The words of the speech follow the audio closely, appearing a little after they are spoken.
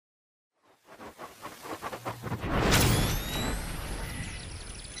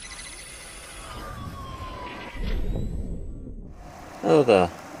Hello there.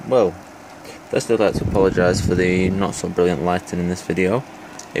 Well, first I'd like to apologise for the not so brilliant lighting in this video.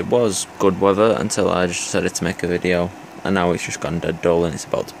 It was good weather until I just decided to make a video, and now it's just gone dead dull and it's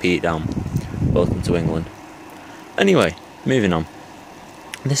about to pee it down. Welcome to England. Anyway, moving on.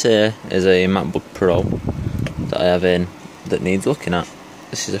 This here is a MacBook Pro that I have in that needs looking at.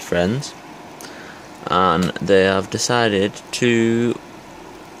 This is a friend's, and they have decided to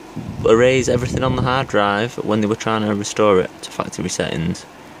erase everything on the hard drive when they were trying to restore it to factory settings.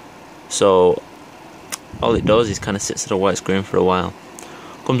 So all it does is kind of sits at a white screen for a while,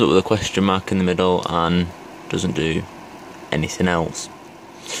 comes up with a question mark in the middle, and doesn't do anything else.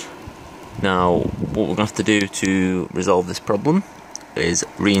 Now what we're going to have to do to resolve this problem is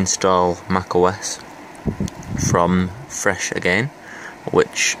reinstall macOS from fresh again,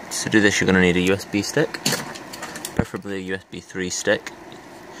 which to do this you're going to need a USB stick, preferably a USB 3 stick,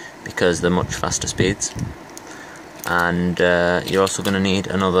 because they're much faster speeds, and you're also going to need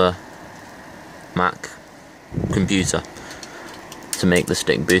another Mac computer to make the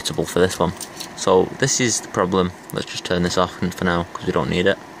stick bootable for this one. So this is the problem. Let's just turn this off for now because we don't need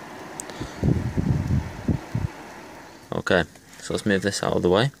it. Okay, so let's move this out of the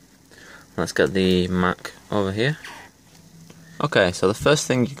way. Let's get the Mac over here. Okay, so the first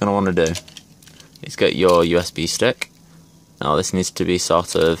thing you're going to want to do is get your USB stick. Now this needs to be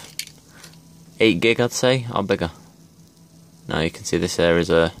sort of 8 gig, I'd say, or bigger. Now you can see this here is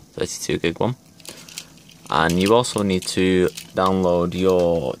a 32 gig one. And you also need to download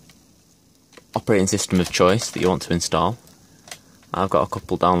your operating system of choice that you want to install. I've got a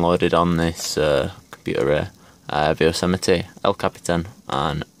couple downloaded on this computer here, Yosemite, El Capitan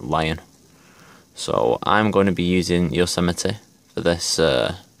and Lion. So I'm going to be using Yosemite for this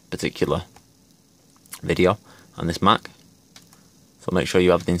particular video on this Mac. So make sure you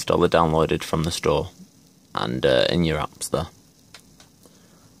have the installer downloaded from the store and in your apps there.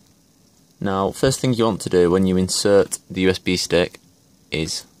 Now, first thing you want to do when you insert the USB stick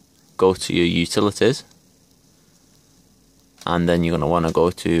is go to your utilities, and then you're going to want to go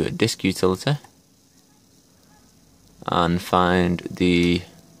to disk utility and find the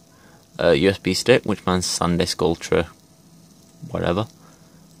USB stick, which mine's SanDisk Ultra, whatever,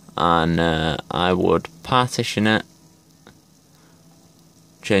 and I would partition it.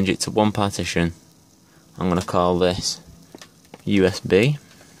 Change it to one partition. I'm going to call this USB,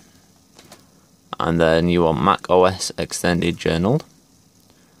 and then you want macOS extended journaled,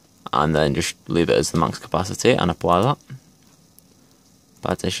 and then just leave it as the max capacity and apply that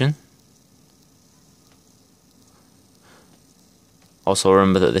partition. Also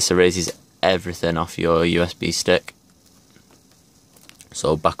remember that this erases everything off your USB stick,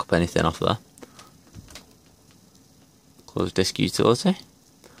 so back up anything off there. Close disk utility.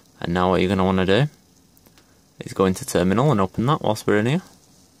 And now what you're going to want to do is go into terminal and open that whilst we're in here.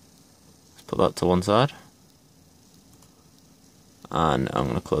 Let's put that to one side. And I'm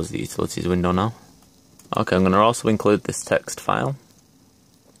going to close the utilities window now. Okay, I'm going to also include this text file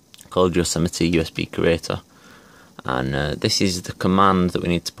called Yosemite USB Creator. And this is the command that we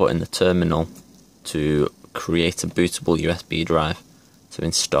need to put in the terminal to create a bootable USB drive to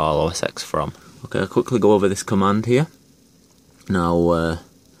install OS X from. Okay, I'll quickly go over this command here. Now,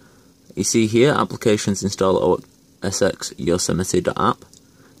 you see here, applications install OS X Yosemite.app.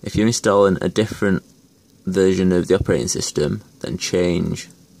 If you're installing a different version of the operating system, then change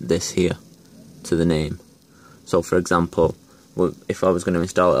this here to the name. So for example, if I was going to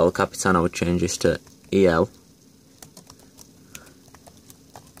install El Capitan, I would change this to El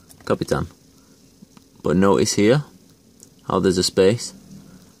Capitan. But notice here how there's a space.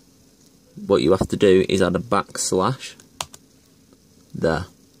 What you have to do is add a backslash there.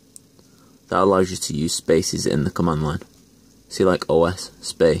 That allows you to use spaces in the command line. See, like OS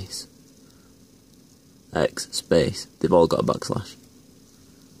space, X space, they've all got a backslash.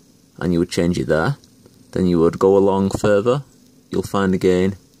 And you would change it there. Then you would go along further, you'll find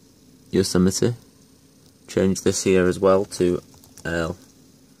again Yosemite. Change this here as well to L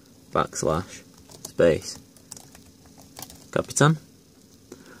backslash space Capitan.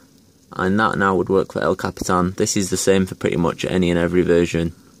 And that now would work for El Capitan. This is the same for pretty much any and every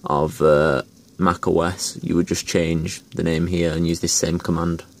version of macOS. You would just change the name here and use this same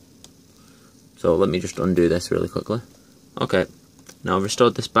command. So let me just undo this really quickly. Okay, now I've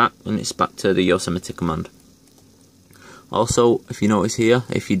restored this back, and it's back to the Yosemite command. Also, if you notice here,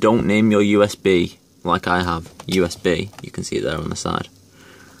 if you don't name your USB, like I have, USB, you can see it there on the side.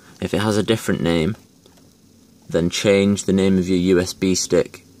 If it has a different name, then change the name of your USB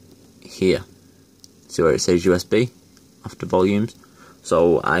stick here. See where it says USB after volumes?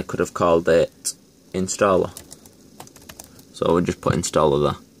 So I could have called it installer. So we'll just put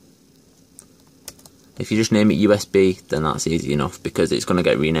installer there. If you just name it USB, then that's easy enough, because it's going to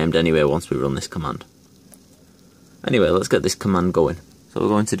get renamed anyway once we run this command. Anyway, let's get this command going. So what we're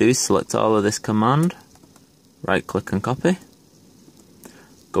going to do is select all of this command, right click and copy,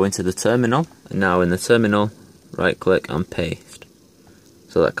 go into the terminal, and now in the terminal, right click and paste.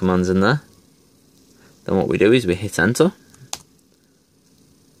 So that command's in there. Then what we do is we hit enter.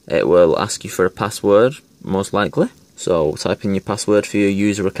 It will ask you for a password, most likely. So type in your password for your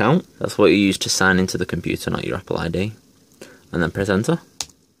user account. That's what you use to sign into the computer, not your Apple ID. And then press enter.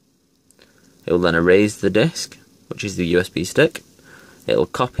 It will then erase the disk, which is the USB stick. It will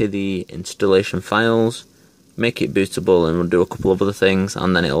copy the installation files, make it bootable, and we'll do a couple of other things,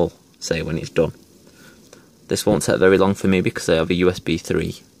 and then it'll say when it's done. This won't take very long for me because I have a USB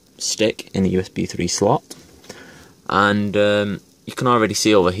 3 stick in a USB 3 slot. And you can already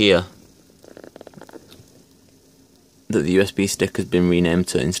see over here that the USB stick has been renamed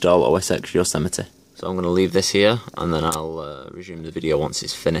to install OS X Yosemite. So I'm going to leave this here, and then I'll resume the video once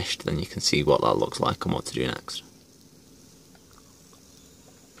it's finished, then you can see what that looks like and what to do next.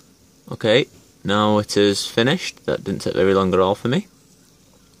 Okay, now it is finished. That didn't take very long at all for me.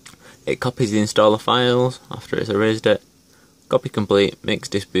 It copies the installer files after it's erased it, copy complete, makes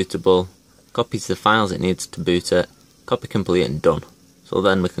disk bootable, copies the files it needs to boot it, copy complete, and done. So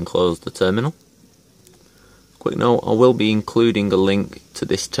then we can close the terminal. Quick note, I will be including a link to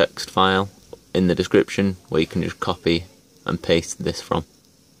this text file in the description where you can just copy and paste this from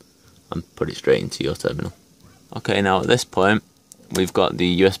and put it straight into your terminal. Okay, now at this point we've got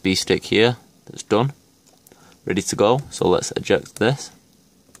the USB stick here that's done, ready to go. So let's eject this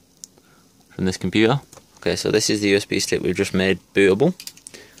from this computer. Okay, so this is the USB stick we've just made bootable.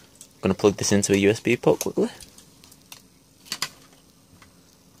 I'm going to plug this into a USB port quickly,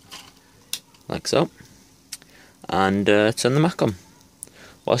 like so, and turn the Mac on.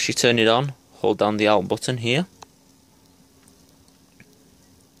 Whilst you turn it on, hold down the Alt button here,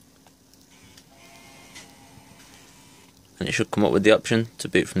 and it should come up with the option to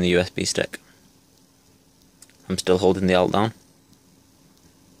boot from the USB stick. I'm still holding the Alt down.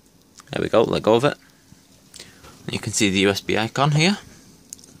 There we go, let go of it. And you can see the USB icon here.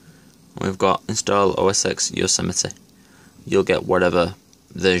 And we've got install OS X Yosemite. You'll get whatever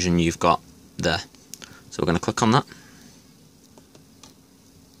version you've got there. So we're going to click on that.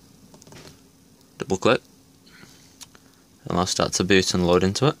 Double click. And I'll start to boot and load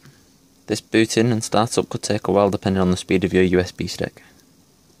into it. This booting and startup could take a while depending on the speed of your USB stick.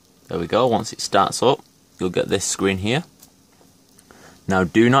 There we go, once it starts up, you'll get this screen here. Now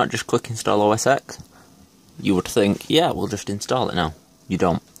do not just click install OS X. You would think, yeah, we'll just install it now. You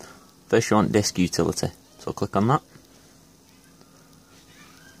don't. First you want disk utility, so click on that.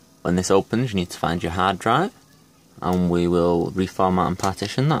 When this opens, you need to find your hard drive, and we will reformat and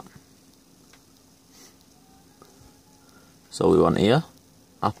partition that. So we want here,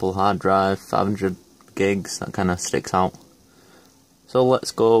 Apple hard drive, 500 gigs, that kind of sticks out. So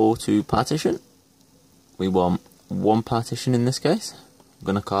let's go to partition. We want one partition in this case. I'm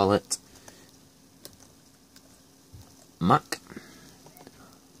going to call it Mac.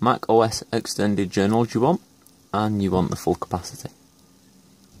 Mac OS Extended Journal you want, and you want the full capacity.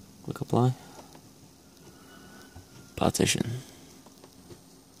 Click apply. Partition.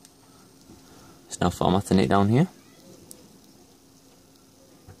 It's now formatting it down here.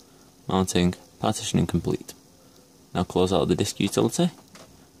 Mounting, partitioning complete. Now close out the disk utility.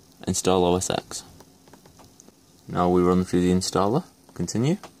 Install OS X. Now we run through the installer.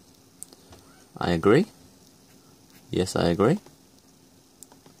 Continue. I agree. Yes, I agree.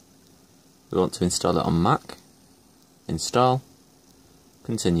 We want to install it on Mac. Install.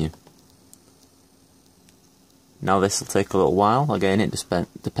 Continue. Now this will take a little while. Again, it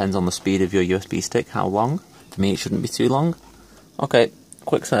depends on the speed of your USB stick, how long. To me it shouldn't be too long. Okay,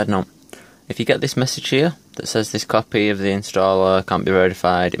 quick side note. If you get this message here that says this copy of the installer can't be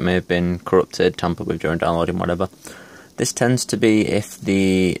verified, it may have been corrupted, tampered with during downloading, whatever. This tends to be if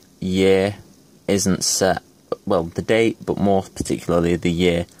the year isn't set, well, the date, but more particularly the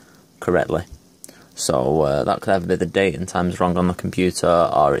year, correctly. So that could either be the date and time's wrong on the computer,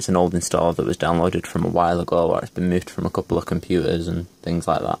 or it's an old installer that was downloaded from a while ago, or it's been moved from a couple of computers and things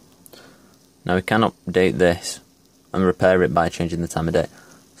like that. Now we can update this and repair it by changing the time of day.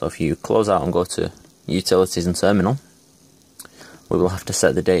 So if you close out and go to Utilities and Terminal, we will have to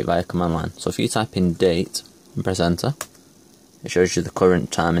set the date via command line. So if you type in date and press enter, it shows you the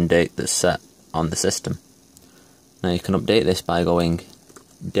current time and date that's set on the system. Now you can update this by going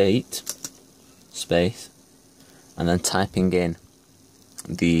date, space, and then typing in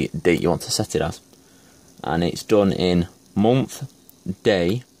the date you want to set it as. And it's done in month,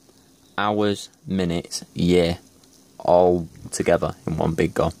 day, hours, minutes, year, all together in one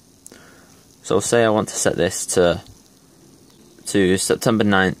big go. So say I want to set this to September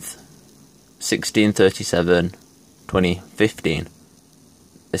 9th, 1637, 2015.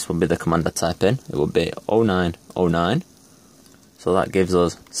 This will be the command I type in. It will be 0909. So that gives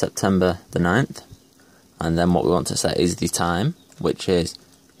us September the 9th. And then what we want to set is the time, which is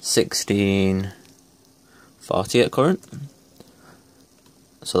 1640 at current.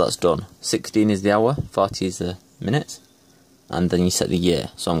 So that's done. 16 is the hour, 40 is the minutes. And then you set the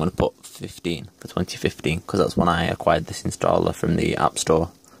year. So I'm going to put 15 for 2015, because that's when I acquired this installer from the App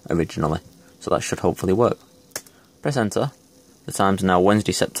Store originally. So that should hopefully work. Press enter. The time's now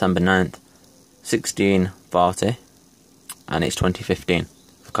Wednesday, September 9th, 1640, and it's 2015,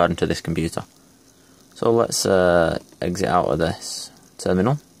 according to this computer. So let's exit out of this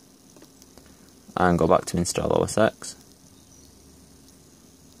terminal and go back to install OS X.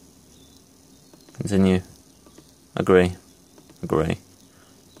 Continue. Agree. Agree.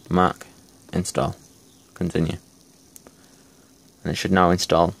 Mac. Install. Continue. And it should now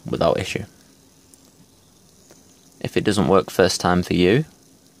install without issue. If it doesn't work first time for you,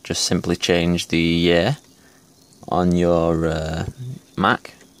 just simply change the year on your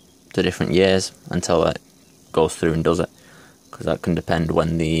Mac to different years until it goes through and does it, because that can depend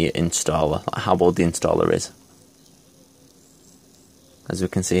when the installer, how old the installer is. As we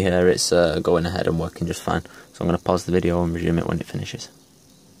can see here, it's going ahead and working just fine. So I'm going to pause the video and resume it when it finishes.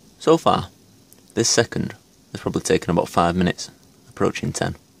 So far, this second has probably taken about 5 minutes, approaching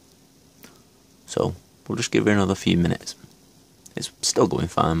 10. So we'll just give it another few minutes. It's still going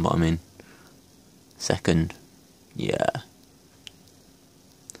fine, but I mean, second, yeah.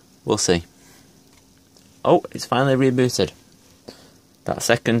 We'll see. Oh, it's finally rebooted. That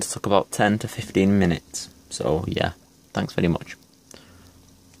second took about 10 to 15 minutes. So yeah, thanks very much.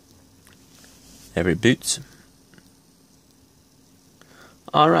 It reboots.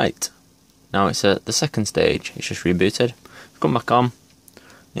 Alright, now it's at the second stage. It's just rebooted. Come back on.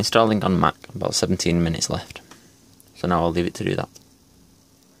 Installing on Mac, about 17 minutes left. So now I'll leave it to do that.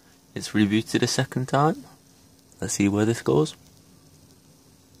 It's rebooted a second time. Let's see where this goes.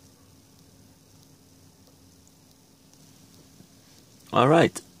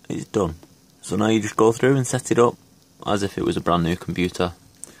 Alright, it's done. So now you just go through and set it up as if it was a brand new computer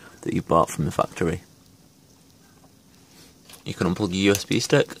that you bought from the factory. You can unplug your USB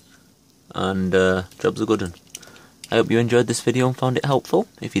stick and jobs are good. I hope you enjoyed this video and found it helpful.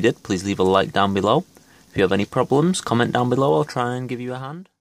 If you did, please leave a like down below. If you have any problems, comment down below. I'll try and give you a hand.